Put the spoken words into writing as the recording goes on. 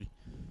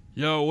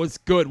Yo, what's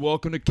good?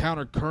 Welcome to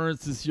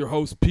Countercurrents. This is your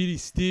host, Petey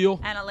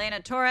Steele. And Elena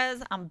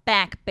Torres. I'm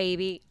back,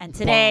 baby. And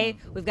today,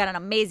 we've got an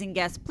amazing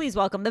guest. Please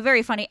welcome the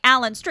very funny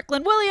Alan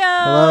Strickland Williams.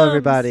 Hello,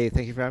 everybody.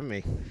 Thank you for having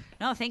me.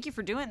 No, thank you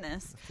for doing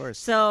this. Of course.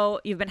 So,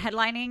 you've been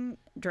headlining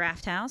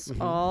Draft House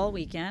all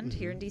weekend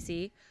here in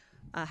D.C.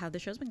 How'd the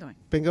show's been going?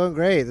 Been going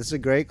great. This is a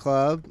great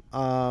club.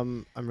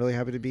 I'm really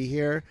happy to be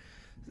here.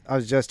 I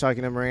was just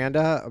talking to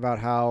Miranda about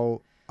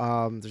how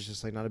there's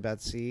just like not a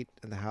bad seat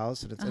in the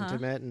house and it's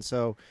intimate. And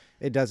so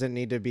it doesn't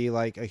need to be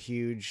like a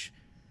huge,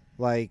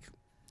 like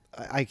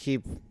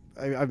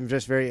I'm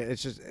just very,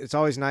 it's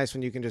always nice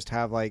when you can just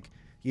have like,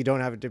 you don't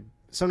have to,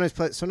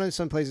 sometimes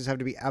some places have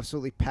to be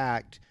absolutely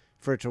packed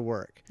for it to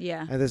work.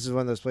 Yeah. And this is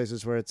one of those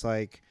places where it's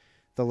like,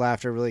 the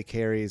laughter really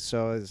carries,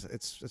 so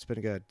it's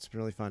been good. It's been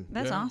really fun.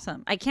 That's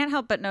awesome. I can't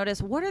help but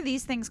notice, what are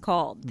these things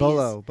called?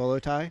 Bolo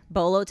tie.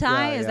 Bolo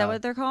tie? Yeah, is that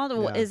what they're called?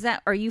 Yeah.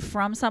 Are you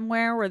from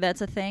somewhere where that's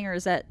a thing, or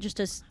is that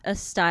just a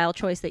style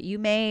choice that you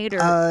made?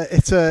 Or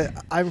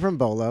I'm from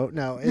Bolo.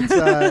 No, it's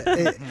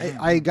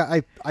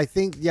I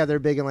think they're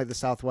big in like the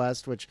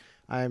Southwest, which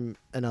I'm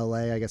in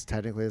LA. I guess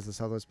technically is the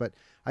Southwest, but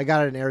I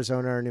got it in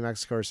Arizona or New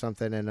Mexico or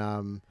something,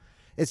 and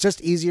it's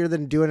just easier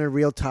than doing a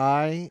real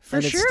tie.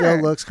 For sure. It still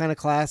looks kind of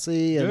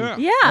classy.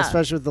 And yeah.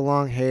 Especially with the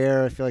long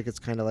hair. I feel like it's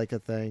kind of like a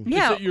thing.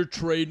 Yeah. Is it your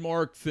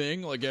trademark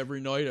thing, like every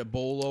night at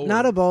Bolo?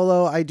 Not a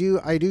Bolo. I do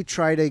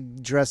try to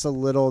dress a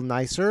little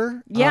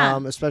nicer. Yeah.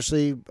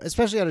 Especially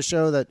at a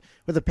show that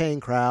with a paying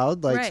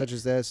crowd, like such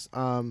as this.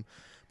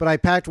 But I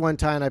packed one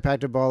tie and I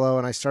packed a Bolo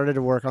and I started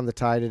to work on the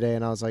tie today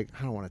and I was like,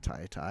 I don't want to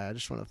tie a tie. I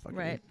just want to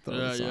fucking throw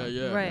this on.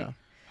 Yeah. Right.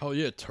 Hell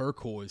yeah,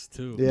 turquoise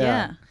too.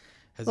 Yeah.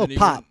 Has oh,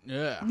 pop.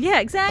 Yeah,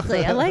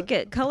 exactly. I like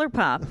it. Color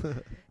pop.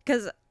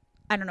 Because,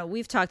 I don't know,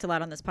 we've talked a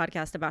lot on this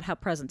podcast about how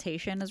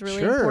presentation is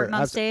really important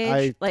on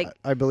stage.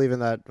 I believe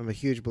in that. I'm a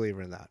huge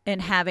believer in that.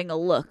 And having a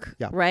look,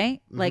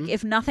 right? Like,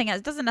 if nothing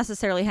else, it doesn't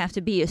necessarily have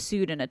to be a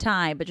suit and a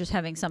tie, but just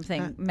having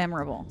something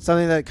memorable.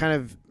 Something that kind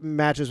of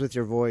matches with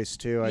your voice,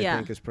 too, I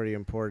think is pretty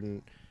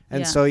important.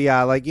 And so,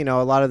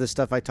 a lot of the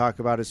stuff I talk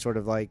about is sort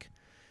of like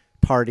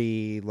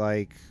party,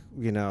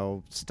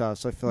 stuff.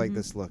 So I feel like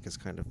this look is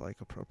kind of like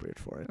appropriate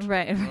for it.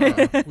 Right.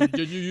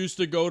 Did you used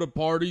to go to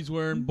parties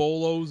wearing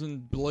bolos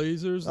and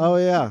blazers? Oh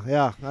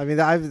yeah. I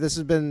mean, I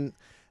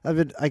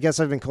guess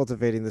I've been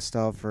cultivating this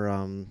style for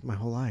my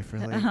whole life,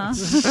 really.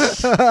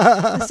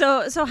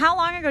 So how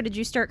long ago did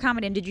you start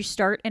comedy? And did you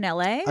start in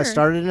LA? I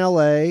started in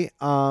LA.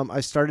 I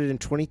started in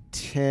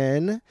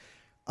 2010.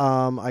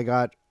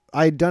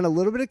 I'd done a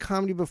little bit of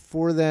comedy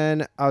before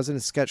then. I was in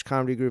a sketch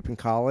comedy group in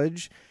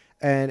college.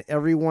 And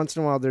every once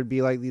in a while, there'd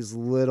be like these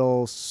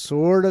little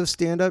sort of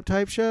stand-up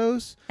type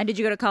shows. And did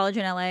you go to college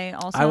in L.A.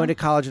 also? I went to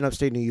college in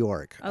upstate New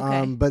York.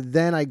 Okay. But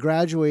then I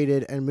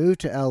graduated and moved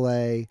to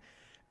L.A.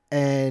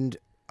 And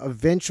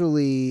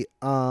eventually,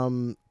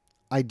 I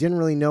didn't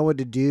really know what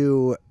to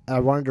do. I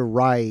wanted to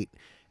write.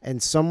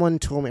 And someone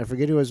told me, I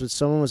forget who it was, but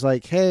someone was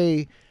like,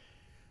 hey,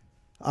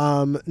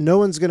 no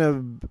one's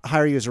going to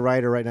hire you as a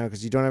writer right now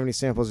because you don't have any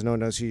samples and no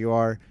one knows who you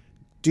are.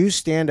 Do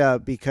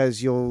stand-up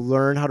because you'll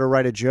learn how to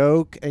write a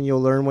joke and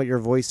you'll learn what your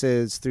voice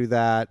is through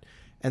that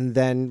and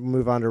then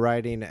move on to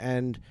writing.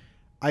 And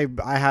I've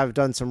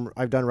done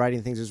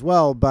writing things as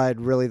well, but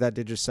really that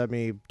did just set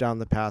me down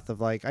the path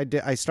of like,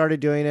 I started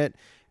doing it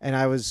and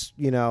I was,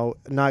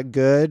 not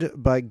good,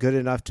 but good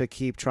enough to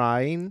keep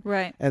trying.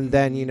 Right. And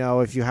then,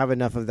 if you have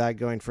enough of that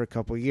going for a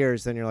couple of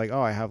years, then you're like,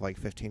 oh, I have like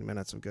 15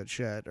 minutes of good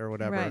shit or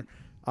whatever.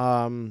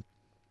 Right.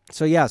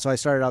 So I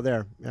started out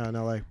there in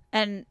LA.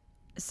 And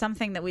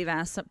something that we've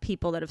asked some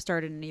people that have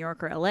started in New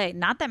York or LA,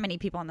 not that many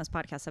people on this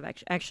podcast have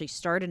actually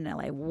started in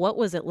LA. What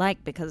was it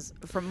like? Because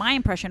from my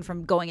impression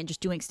from going and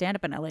just doing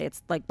stand-up in LA,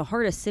 it's like the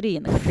hardest city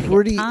in the country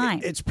to get time.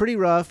 It's pretty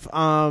rough.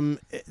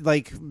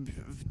 Like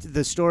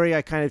the story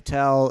I kind of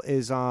tell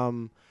is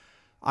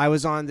I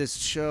was on this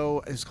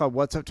show. It's called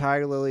What's Up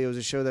Tiger Lily. It was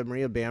a show that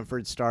Maria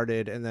Bamford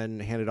started and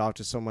then handed off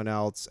to someone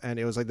else. And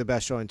it was like the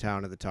best show in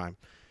town at the time.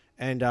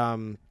 And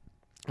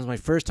it was my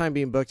first time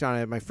being booked on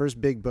it. My first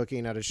big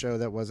booking at a show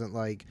that wasn't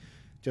like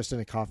just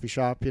in a coffee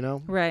shop,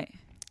 Right.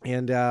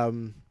 And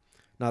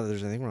not that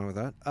there's anything wrong with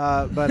that.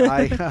 But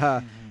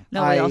I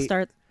no, we all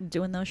start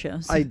doing those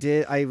shows. I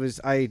did.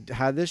 I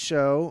had this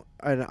show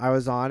and I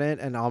was on it,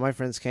 and all my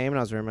friends came, and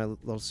I was wearing my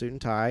little suit and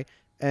tie,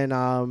 and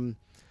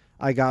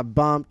I got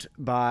bumped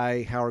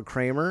by Howard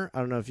Kramer. I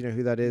don't know if you know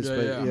who that is,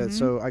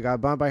 So I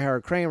got bumped by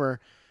Howard Kramer.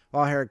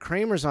 While Howard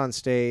Kramer's on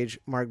stage,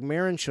 Mark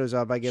Maron shows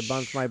up. I get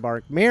bumped by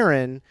Mark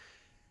Maron.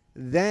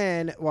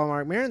 Then, while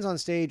Mark Maron's on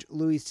stage,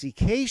 Louis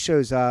C.K.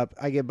 shows up.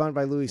 I get bumped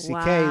by Louis C.K.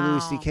 Wow.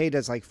 Louis C.K.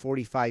 does like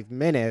 45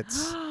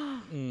 minutes,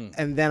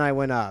 and then I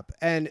went up.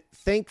 And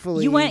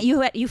thankfully,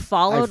 you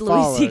followed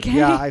Louis C.K.?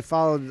 Yeah, I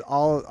followed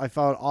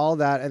all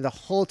that, and the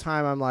whole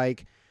time I'm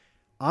like,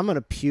 I'm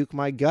gonna puke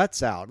my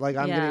guts out. Like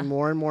I'm getting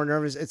more and more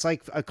nervous. It's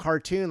like a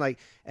cartoon, like,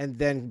 and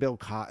then Bill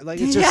Cosby. Like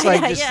it's just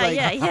like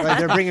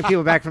they're bringing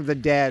people back from the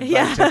dead,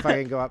 like, to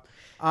fucking go up.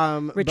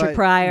 Richard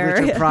Pryor.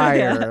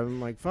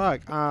 I'm like,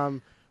 fuck.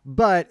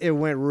 but it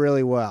went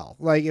really well.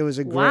 Like it was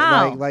a great,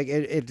 Wow.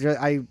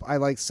 I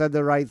like said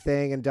the right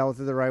thing and dealt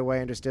with it the right way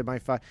and just did my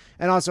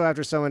and also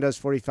after someone does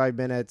 45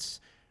 minutes,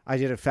 I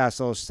did a fast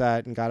little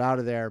set and got out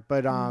of there.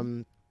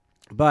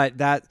 But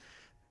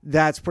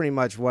that's pretty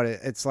much what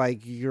it's like.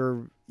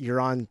 You're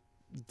on.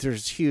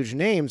 There's huge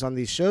names on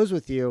these shows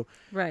with you,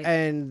 Right.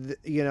 and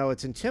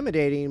it's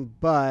intimidating.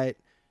 But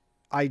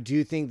I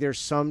do think there's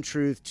some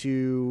truth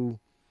to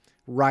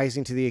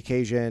rising to the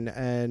occasion,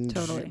 and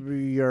Totally.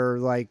 you're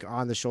like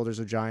on the shoulders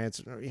of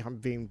giants. I'm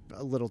being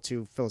a little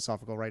too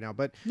philosophical right now,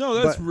 but No,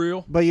 that's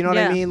real. but you know what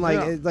I Yeah. mean? Like,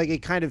 Yeah.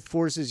 it kind of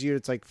forces you.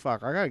 It's like,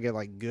 fuck, I gotta get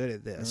like good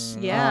at this.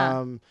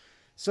 Yeah.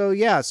 So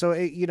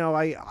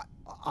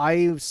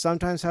I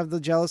sometimes have the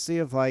jealousy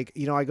of like,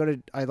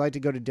 I like to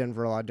go to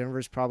Denver a lot. Denver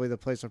is probably the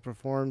place I've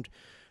performed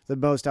the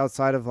most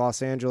outside of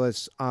Los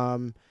Angeles.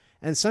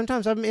 And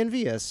sometimes I'm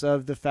envious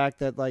of the fact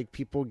that like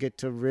people get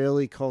to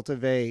really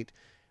cultivate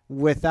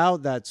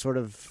without that sort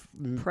of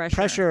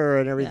pressure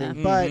and everything.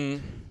 Yeah. But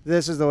Mhm.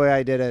 this is the way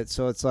I did it.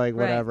 So it's like,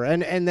 Right. whatever.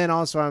 And then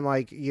also I'm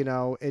like,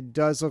 it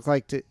does look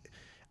like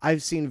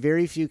I've seen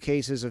very few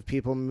cases of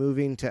people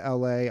moving to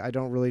LA. I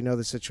don't really know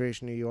the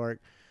situation in New York,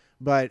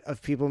 but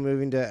of people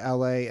moving to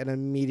LA and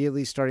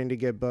immediately starting to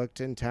get booked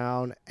in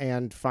town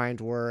and find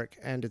work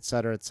and et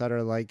cetera, et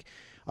cetera. Like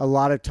a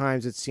lot of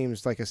times it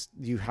seems like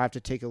you have to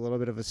take a little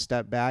bit of a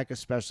step back,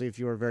 especially if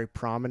you are very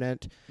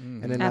prominent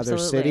in another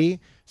Absolutely. city.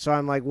 So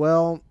I'm like,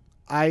 well,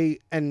 I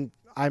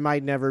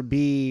might never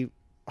be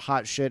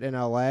hot shit in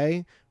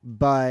LA,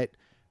 but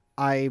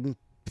I'm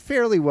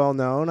fairly well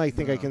known. I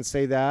think I can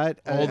say that.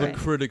 All the Right.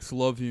 critics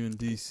love you in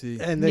DC.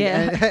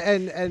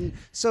 And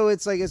so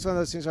it's like it's one of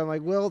those things where I'm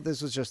like, well,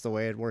 this was just the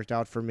way it worked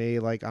out for me.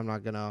 Like I'm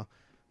not gonna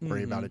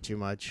worry about it too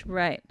much.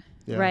 Right.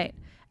 Yeah. Right.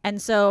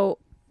 And so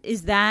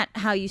is that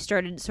how you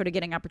started sort of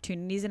getting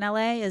opportunities in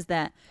LA? Is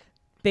that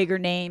bigger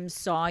names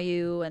saw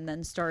you and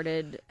then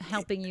started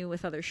helping you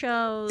with other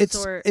shows?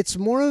 It's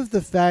more of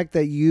the fact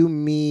that you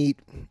meet.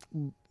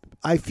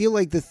 I feel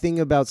like the thing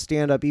about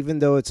stand-up, even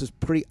though it's a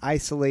pretty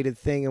isolated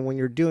thing, and when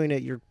you're doing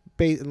it,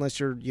 unless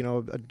you're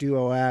a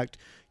duo act,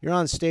 you're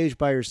on stage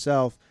by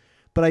yourself.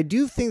 But I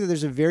do think that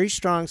there's a very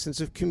strong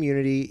sense of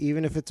community,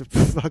 even if it's a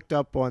fucked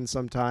up one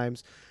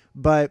sometimes.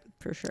 But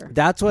for sure.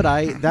 that's what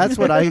I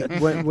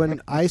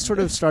when I sort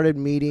of started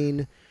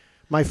meeting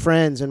my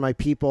friends and my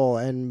people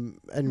and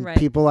Right.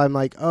 people, I'm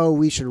like, oh,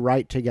 we should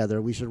write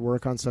together. We should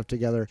work on stuff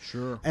together.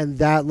 Sure. And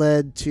that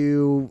led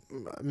to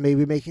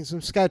maybe making some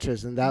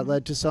sketches, and that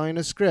led to selling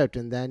a script,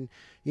 and then,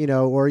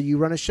 or you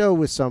run a show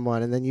with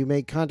someone and then you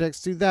make contacts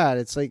through that.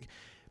 It's like,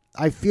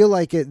 I feel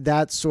like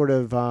that's sort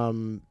of,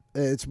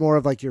 it's more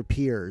of like your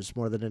peers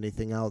more than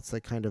anything else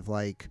that kind of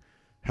like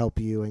help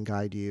you and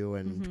guide you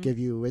and give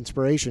you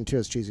inspiration too,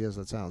 as cheesy as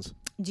that sounds.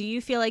 Do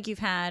you feel like you've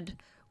had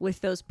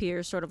with those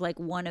peers sort of like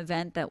one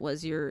event that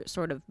was your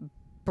sort of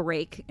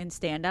break in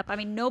stand-up? I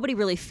mean, nobody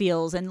really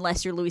feels,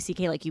 unless you're Louis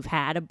C.K., like you've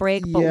had a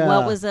break, but Yeah.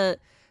 what was a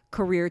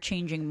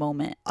career-changing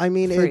moment I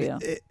mean, for you?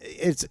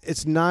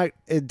 it's not.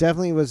 It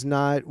definitely was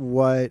not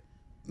what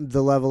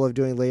the level of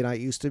doing late night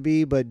used to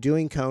be. But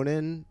doing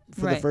Conan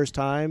for the Right. first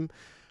time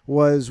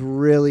was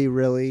really,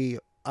 really.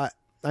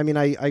 I mean,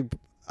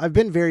 I've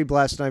been very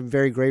blessed, and I'm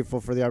very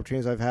grateful for the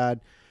opportunities I've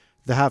had.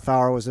 The half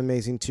hour was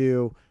amazing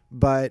too.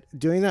 But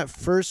doing that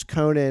first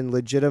Conan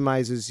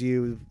legitimizes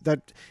you.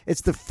 That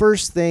it's the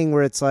first thing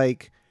where it's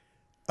like,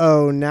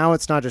 oh, now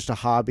it's not just a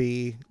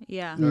hobby.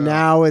 Yeah.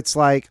 Now it's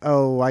like,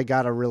 oh, I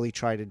got to really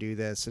try to do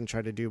this and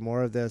try to do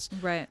more of this.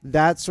 Right.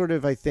 That sort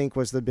of, I think,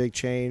 was the big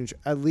change.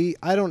 At least,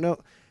 I don't know.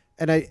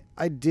 And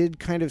I did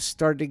kind of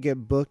start to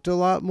get booked a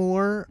lot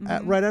more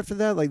right after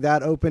that. Like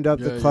that opened up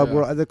the club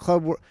world. The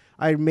club world,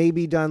 I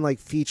maybe done like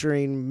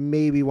featuring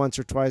maybe once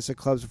or twice at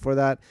clubs before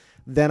that.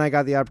 Then I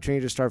got the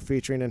opportunity to start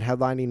featuring and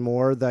headlining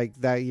more like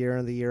that year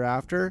and the year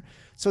after.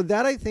 So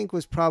that I think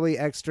was probably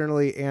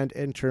externally and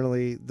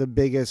internally the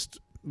biggest,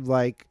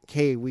 like,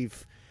 hey,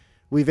 we've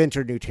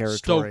entered new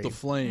territory. Stoke the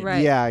flame.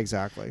 Right. Yeah,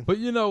 exactly. But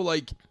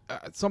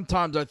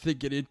sometimes I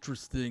think it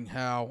interesting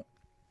how,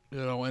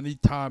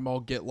 anytime I'll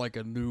get like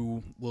a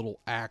new little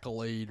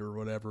accolade or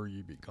whatever,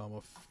 you become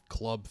a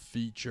club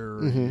feature,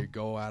 or you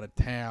go out of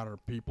town, or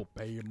people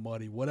pay you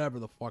money, whatever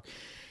the fuck.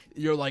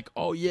 You're like,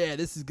 oh yeah,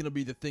 this is gonna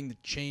be the thing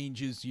that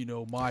changes,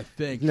 my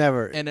thing.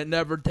 Never. And it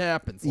never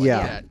happens like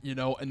that,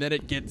 and then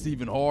it gets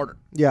even harder.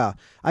 Yeah,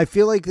 I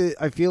feel like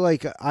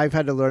I've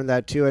had to learn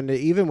that too, and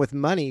even with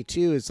money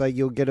too, it's like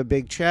you'll get a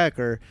big check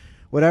or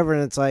whatever,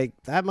 and it's like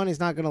that money's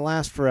not going to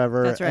last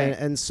forever. That's right.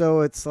 And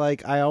so it's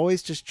like I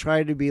always just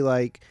try to be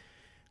like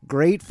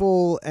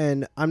grateful,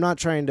 and I'm not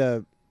trying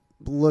to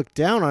look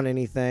down on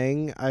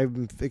anything.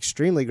 I'm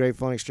extremely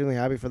grateful and extremely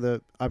happy for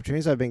the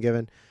opportunities I've been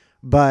given,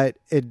 but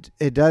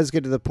it does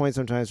get to the point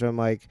sometimes where I'm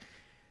like,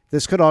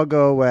 this could all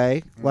go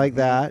away like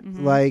that.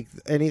 Like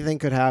anything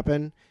could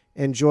happen.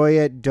 Enjoy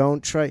it.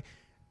 Don't try.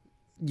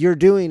 You're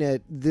doing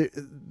it.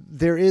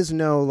 There is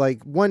no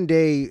like one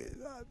day.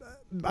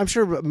 I'm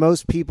sure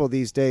most people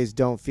these days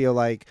don't feel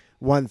like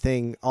one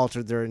thing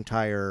altered their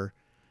entire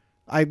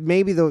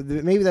maybe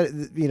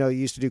that you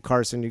used to do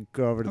Carson, you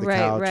go over to the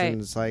couch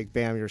and it's like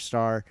bam, you're a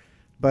star.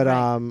 But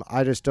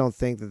I just don't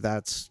think that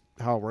that's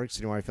how it works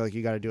anymore. I feel like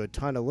you got to do a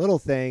ton of little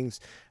things,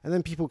 and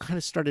then people kind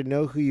of start to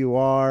know who you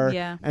are.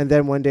 Yeah. And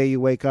then one day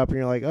you wake up and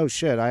you're like, oh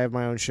shit, I have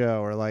my own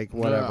show, or like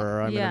whatever,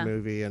 or I'm in a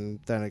movie, and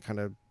then it kind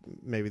of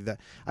maybe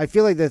that. I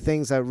feel like the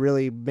things that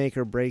really make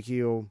or break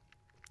you,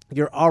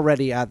 you're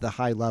already at the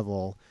high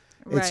level.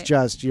 It's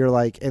just you're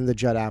like in the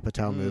Judd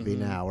Apatow movie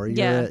now, or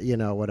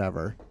you're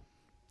whatever.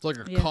 It's like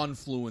a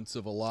confluence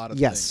of a lot of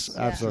things. Yes,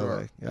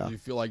 absolutely. Sure. Yeah. You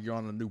feel like you're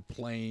on a new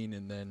plane,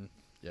 and then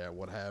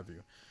what have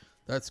you.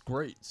 That's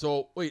great.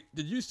 So, wait,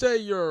 did you say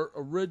you're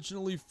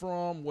originally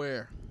from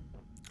where?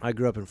 I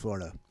grew up in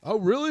Florida. Oh,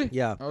 really?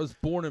 Yeah. I was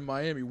born in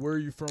Miami. Where are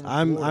you from?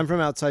 I'm from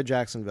outside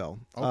Jacksonville.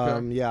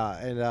 Okay.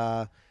 And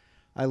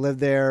I lived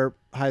there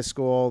high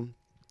school,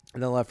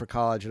 and then left for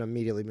college, and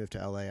immediately moved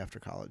to LA after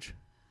college.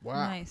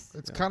 Wow. Nice.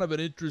 It's kind of an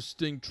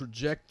interesting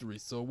trajectory.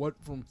 So what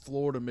from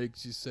Florida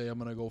makes you say, I'm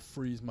going to go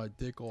freeze my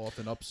dick off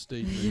in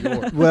upstate New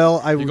York?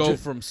 Well, you go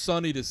from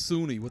sunny to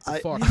Sunni. What the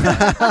fuck?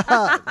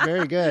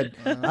 Very good.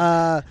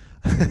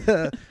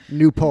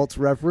 New Paltz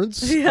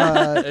reference.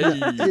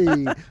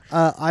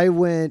 I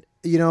went,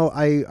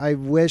 I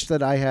wish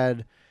that I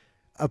had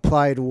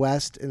applied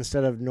west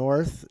instead of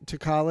north to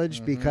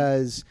college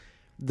because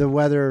the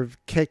weather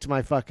kicked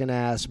my fucking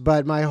ass.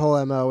 But my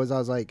whole MO was I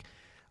was like,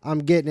 I'm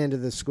getting into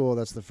the school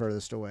that's the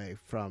furthest away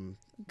from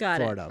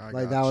Florida.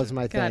 Like that was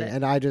my thing.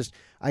 And I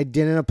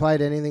didn't apply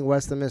to anything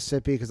west of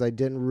Mississippi because I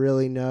didn't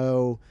really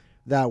know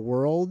that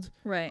world.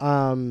 Right.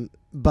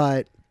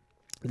 But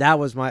that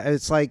was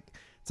it's like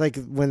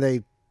when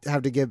they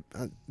have to get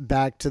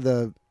back to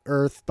the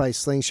Earth by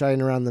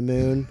slingshotting around the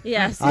moon.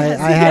 Yes. I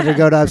had to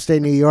go to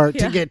upstate New York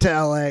to get to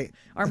LA.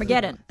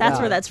 Armageddon. That's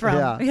where that's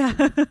from.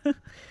 Yeah.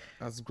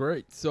 That's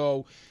great.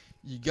 So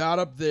you got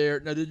up there.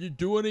 Now, did you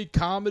do any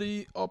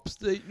comedy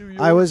upstate New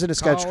York? I was in a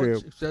sketch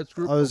group.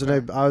 I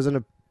was in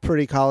a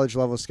pretty college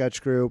level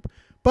sketch group,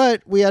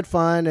 but we had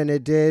fun, and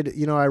it did.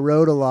 I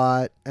wrote a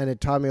lot, and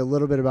it taught me a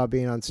little bit about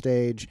being on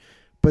stage.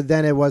 But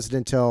then it wasn't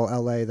until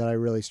LA that I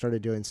really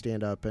started doing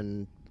stand up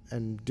and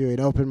doing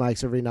open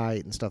mics every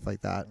night and stuff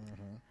like that.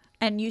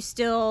 And you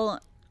still.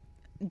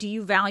 Do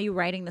you value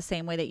writing the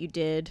same way that you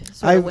did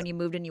when you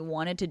moved and you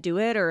wanted to do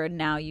it, or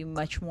now you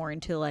much more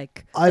into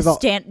like a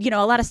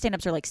lot of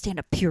stand-ups are like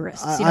stand-up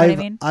purists. You know what I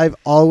mean? I've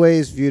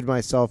always viewed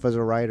myself as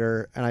a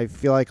writer, and I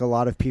feel like a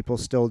lot of people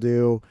still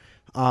do.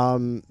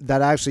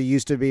 That actually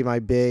used to be my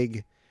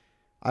big,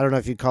 I don't know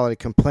if you'd call it a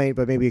complaint,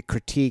 but maybe a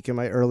critique in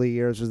my early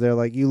years was they're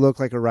like, you look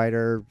like a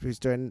writer who's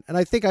doing, and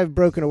I think I've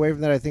broken away from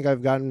that. I think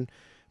I've gotten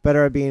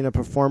better at being a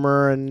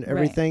performer and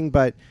everything,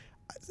 but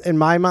in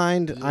my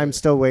mind, I'm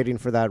still waiting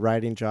for that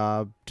writing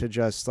job to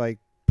just like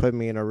put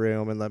me in a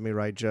room and let me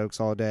write jokes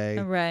all day.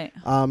 Right.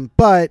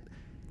 But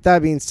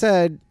that being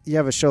said, you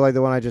have a show like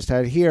the one I just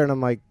had here, and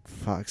I'm like,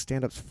 fuck,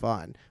 stand-up's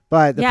fun.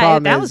 But the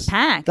problem that is, was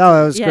packed.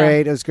 Oh, it was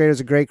great. It was great. It was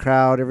a great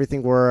crowd.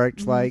 Everything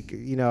worked. Like,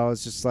 it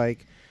was just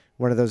like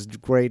one of those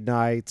great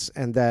nights.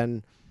 And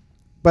then,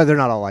 but they're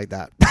not all like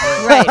that.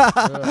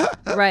 Right.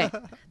 Right.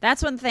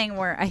 That's one thing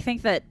where I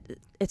think that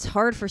it's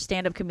hard for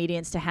stand-up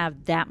comedians to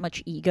have that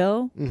much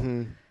ego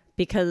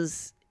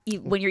because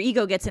when your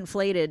ego gets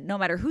inflated, no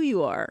matter who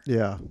you are,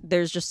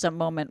 there's just some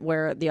moment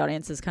where the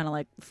audience is kind of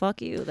like,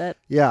 fuck you, that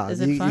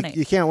isn't funny.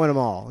 You can't win them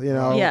all,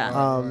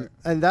 Yeah.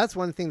 And that's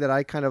one thing that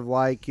I kind of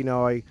like,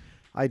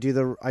 I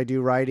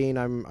do writing.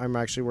 I'm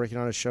actually working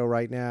on a show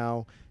right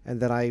now,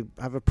 and then I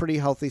have a pretty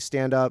healthy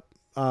stand-up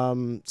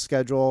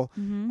schedule,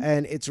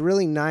 and it's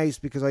really nice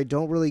because I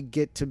don't really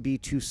get to be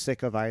too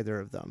sick of either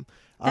of them.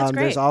 That's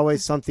great. There's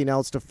always something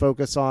else to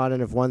focus on,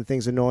 and if one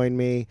thing's annoying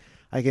me,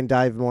 I can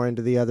dive more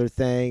into the other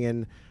thing.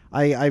 And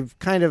I've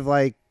kind of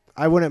like,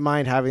 I wouldn't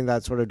mind having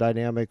that sort of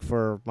dynamic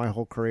for my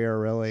whole career,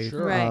 really.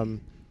 Sure. Right.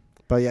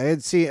 But yeah,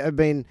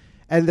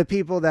 and the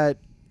people that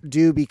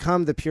do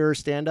become the pure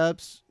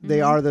stand-ups,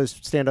 they are those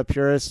stand-up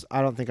purists.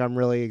 I don't think I'm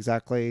really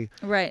exactly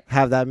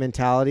have that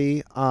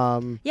mentality.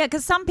 Yeah,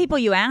 because some people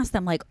you ask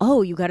them like,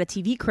 oh, you got a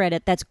TV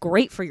credit, that's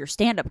great for your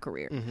stand-up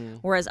career.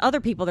 Whereas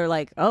other people, they're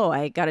like, oh,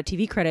 I got a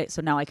TV credit,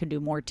 so now I can do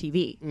more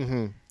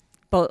TV.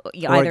 But or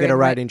get a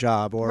writing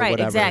job or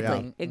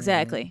whatever.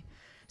 Exactly.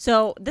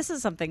 So this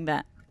is something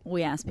that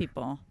we ask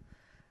people,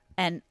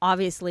 and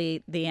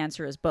obviously the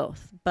answer is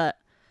both. But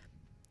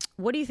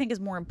what do you think is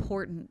more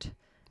important?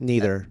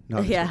 Neither. No,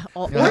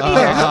 or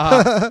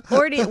neither.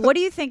 What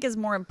do you think is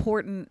more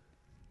important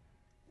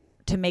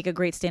to make a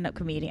great stand-up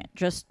comedian?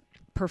 Just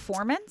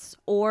performance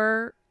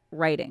or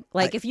writing?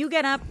 Like if you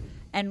get up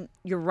and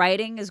your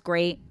writing is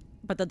great,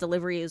 but the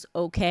delivery is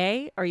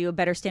okay, are you a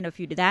better stand-up if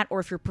you do that? Or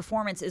if your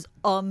performance is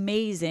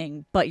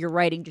amazing, but your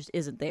writing just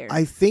isn't there?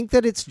 I think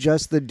that it's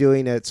just the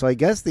doing it. So I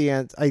guess the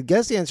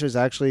answer is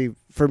actually,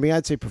 for me,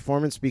 I'd say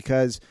performance,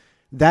 because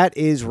that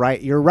is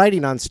right. You're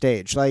writing on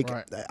stage. Like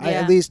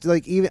at least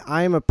like even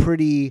I'm a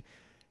pretty,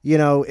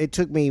 it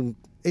took me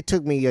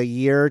a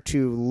year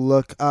to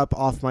look up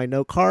off my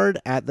note card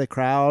at the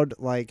crowd.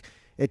 Like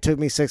it took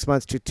me 6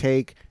 months to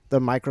take the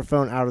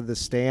microphone out of the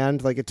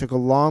stand. Like, it took a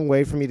long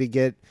way for me to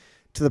get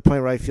to the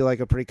point where I feel like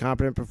a pretty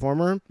competent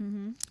performer.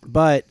 Mm-hmm.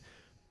 But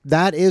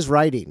that is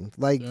writing.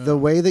 Like, Yeah. the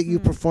way that you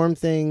perform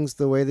things,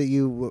 the way that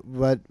you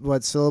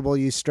what syllable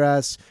you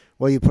stress,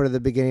 what you put at the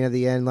beginning of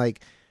the end,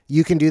 like,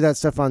 you can do that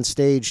stuff on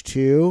stage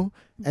too.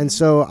 Mm-hmm. And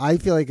so I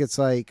feel like it's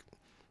like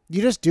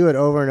you just do it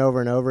over and over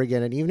and over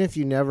again. And even if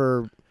you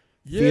never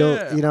feel,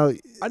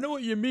 I know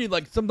what you mean.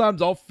 Like,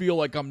 sometimes I'll feel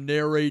like I'm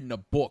narrating a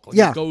book. Like,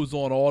 Yeah. it goes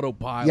on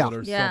autopilot Yeah.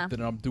 or Yeah. something,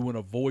 and I'm doing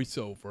a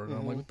voiceover, and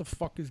I'm like, what the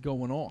fuck is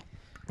going on?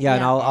 yeah,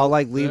 and Yeah. I'll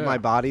like leave Yeah. my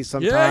body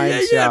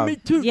sometimes. Yeah, me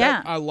too.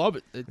 Yeah. I love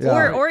it. It's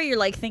Yeah. great. Or you're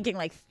like thinking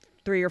like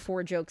 3 or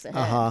 4 jokes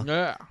ahead. Uh-huh.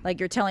 Yeah. Like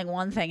you're telling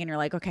one thing and you're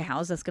like, okay,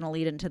 how's this going to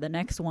lead into the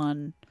next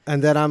one?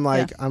 And then I'm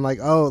like,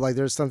 oh, like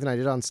there's something I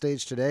did on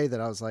stage today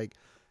that I was like,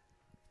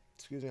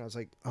 I was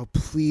like, oh,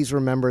 please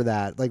remember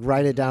that. Like,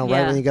 write it down right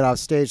Yeah. when you get off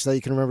stage so that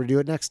you can remember to do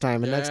it next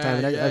time and next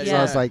time. And Yeah, so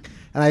I was like,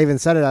 and I even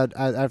said it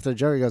after the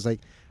joke. I was like,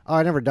 oh,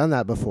 I never done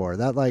that before.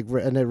 That like,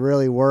 and it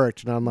really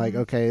worked. And I'm like,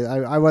 okay,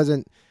 I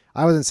wasn't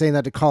saying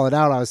that to call it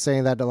out. I was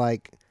saying that to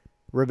like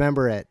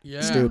remember it. Yeah.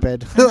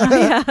 Stupid.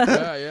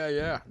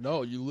 Yeah.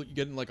 No, you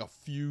get in like a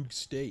fugue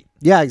state.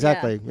 Yeah,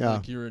 exactly. Yeah.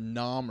 Like you're in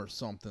Nam or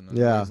something. And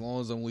Yeah. As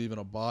long as I'm leaving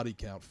a body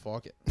count,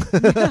 fuck it.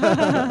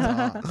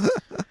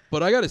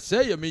 But I gotta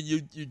say, I mean,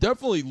 you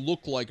definitely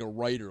look like a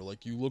writer.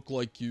 Like, you look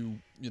like you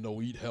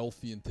eat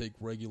healthy and take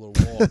regular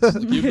walks. Like,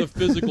 even the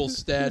physical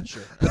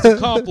stature. That's a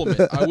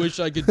compliment. I wish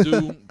I could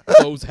do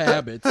those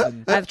habits.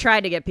 And I've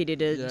tried to get PD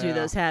to do Yeah.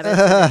 those habits.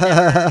 but it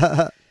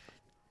never-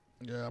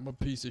 yeah, I'm a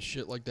piece of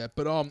shit like that.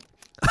 But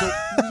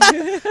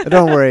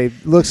Don't worry,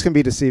 looks can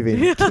be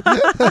deceiving. yeah.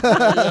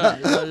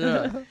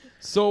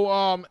 So,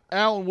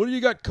 Alan, what do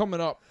you got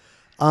coming up?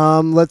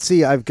 Let's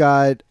see. I've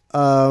got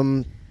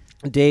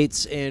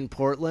dates in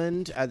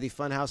Portland at the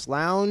Funhouse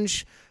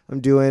Lounge. I'm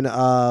doing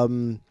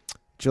March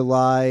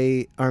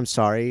 20th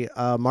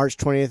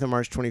and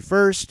March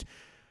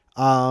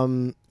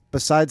 21st.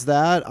 Besides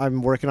that,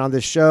 I'm working on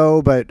this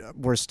show, but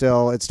it's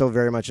still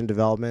very much in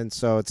development.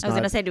 So it's I was not.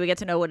 going to say, do we get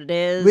to know what it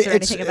is It's- or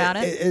anything about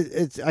it?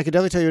 It's I can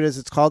definitely tell you what it is.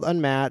 It's called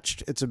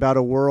Unmatched. It's about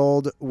a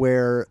world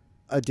where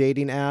a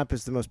dating app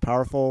is the most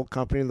powerful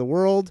company in the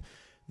world.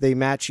 They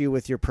match you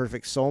with your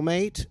perfect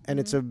soulmate, and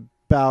it's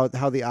about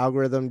how the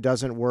algorithm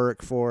doesn't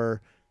work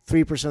for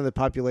 3% of the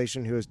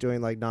population who is doing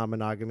like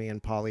non-monogamy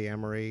and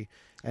polyamory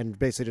and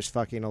basically just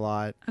fucking a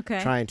lot, Okay.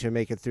 trying to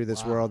make it through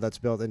this Wow. world that's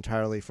built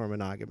entirely for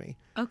monogamy.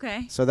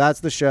 Okay. So that's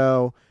the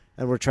show,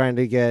 and we're trying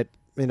to get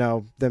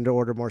them to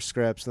order more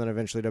scripts and then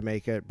eventually to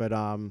make it. But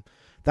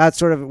that's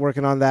sort of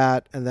working on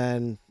that, and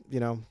then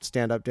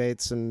stand-up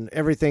dates and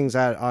everything's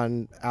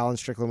on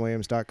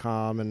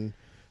AlanStricklandWilliams.com, and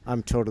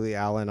I'm totally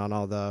Alan on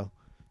all the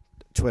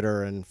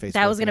Twitter and Facebook.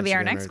 That was going to and be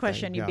our Instagram and next everything.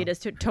 question. You Yeah. beat us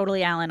to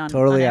totally Alan on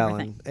Totally on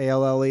everything.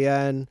 Alan.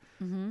 ALLEN.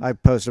 Mhm. I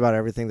post about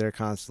everything there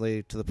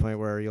constantly to the point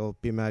where you'll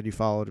be mad you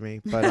followed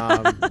me.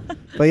 But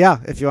but yeah,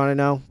 if you want to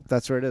know,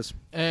 that's where it is.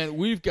 And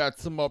we've got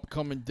some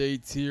upcoming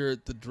dates here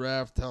at the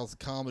Draft House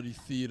Comedy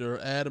Theater.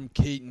 Adam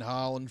Caton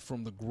Holland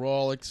from the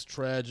Grawlix,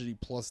 Tragedy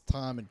Plus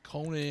Time, and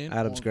Conan.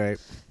 Adam's great.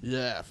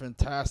 Yeah,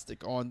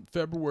 fantastic. On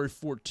February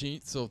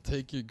 14th, so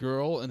take your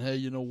girl, and hey,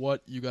 you know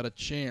what? You got a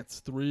chance,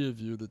 3 of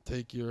you, to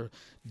take your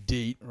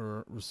date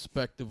or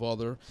respective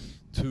other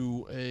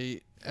to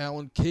a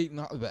Alan Caton,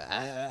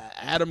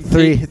 Adam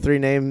Caton. Three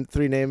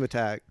name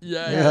attack.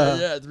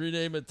 Yeah,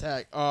 3-name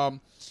attack.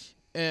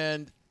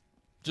 And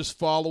just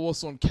follow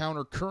us on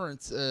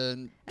Countercurrents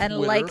and And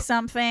Twitter. like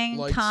something,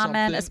 Like comment,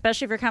 something.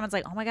 especially if your comment's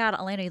like, "Oh my God,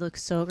 Elena, you look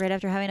so great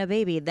after having a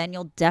baby." Then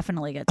you'll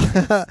definitely get.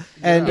 To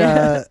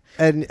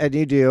and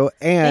you do.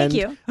 And Thank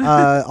you.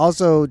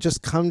 Also,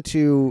 just come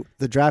to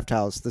the Draft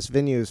House. This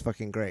venue is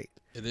fucking great.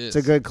 It is. It's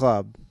a good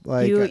club.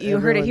 Like you heard it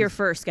everyone- here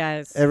first,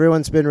 guys.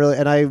 Everyone's been really,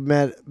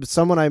 and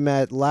someone I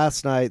met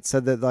last night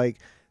said that like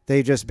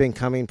they've just been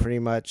coming pretty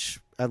much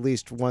at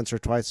least once or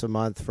twice a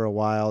month for a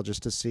while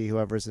just to see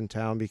whoever's in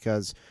town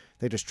because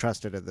they just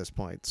trust it at this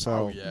point. So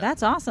Oh, yeah.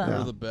 That's awesome.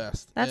 They're the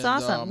best. That's And,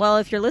 awesome. Well,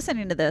 if you're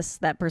listening to this,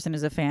 that person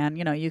is a fan.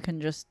 You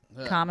can just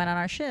Yeah. comment on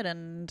our shit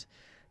and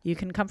you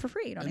can come for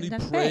free. You don't any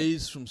even have to pay.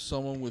 praise from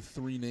someone with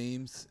 3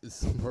 names is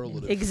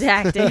superlative.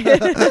 Exactly.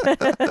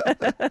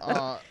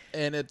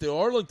 And at the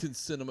Arlington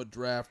Cinema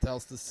Draft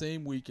House, the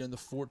same weekend, the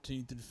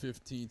 14th and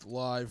 15th,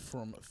 live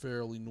from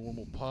Fairly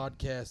Normal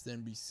Podcast,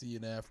 NBC,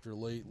 and After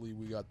Lately,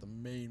 we got the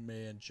main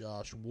man,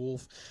 Josh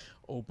Wolf,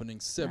 opening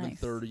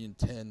 7:30 and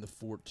 10 the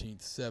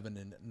 14th, 7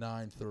 and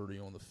 9:30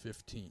 on the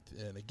 15th.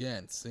 And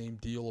again, same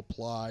deal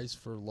applies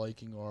for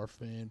liking our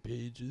fan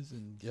pages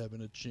and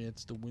having a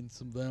chance to win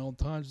some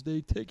Valentine's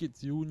Day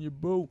tickets, you and your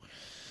boo.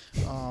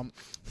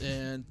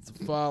 And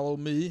to follow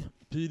me,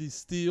 Petey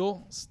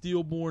Steele,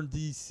 Steelborn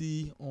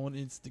DC on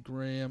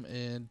Instagram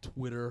and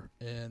Twitter,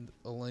 and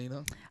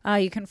Elena.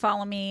 You can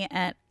follow me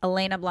at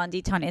Elena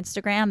Blondita on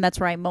Instagram. That's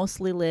where I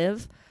mostly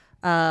live.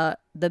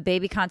 The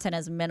baby content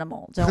is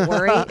minimal. Don't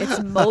worry.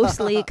 It's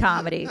mostly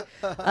comedy.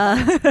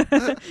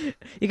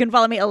 You can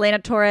follow me, Elena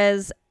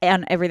Torres,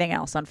 and everything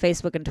else on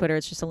Facebook and Twitter.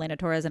 It's just Elena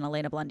Torres and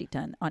Elena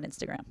Blondita on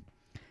Instagram.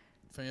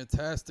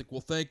 Fantastic.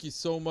 Well, thank you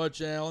so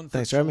much, Alan.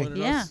 Thanks for having me.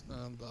 joining Yeah. us,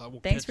 and we'll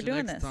Thanks catch for you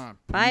doing next this. time.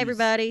 Bye, Peace.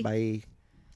 everybody. Bye.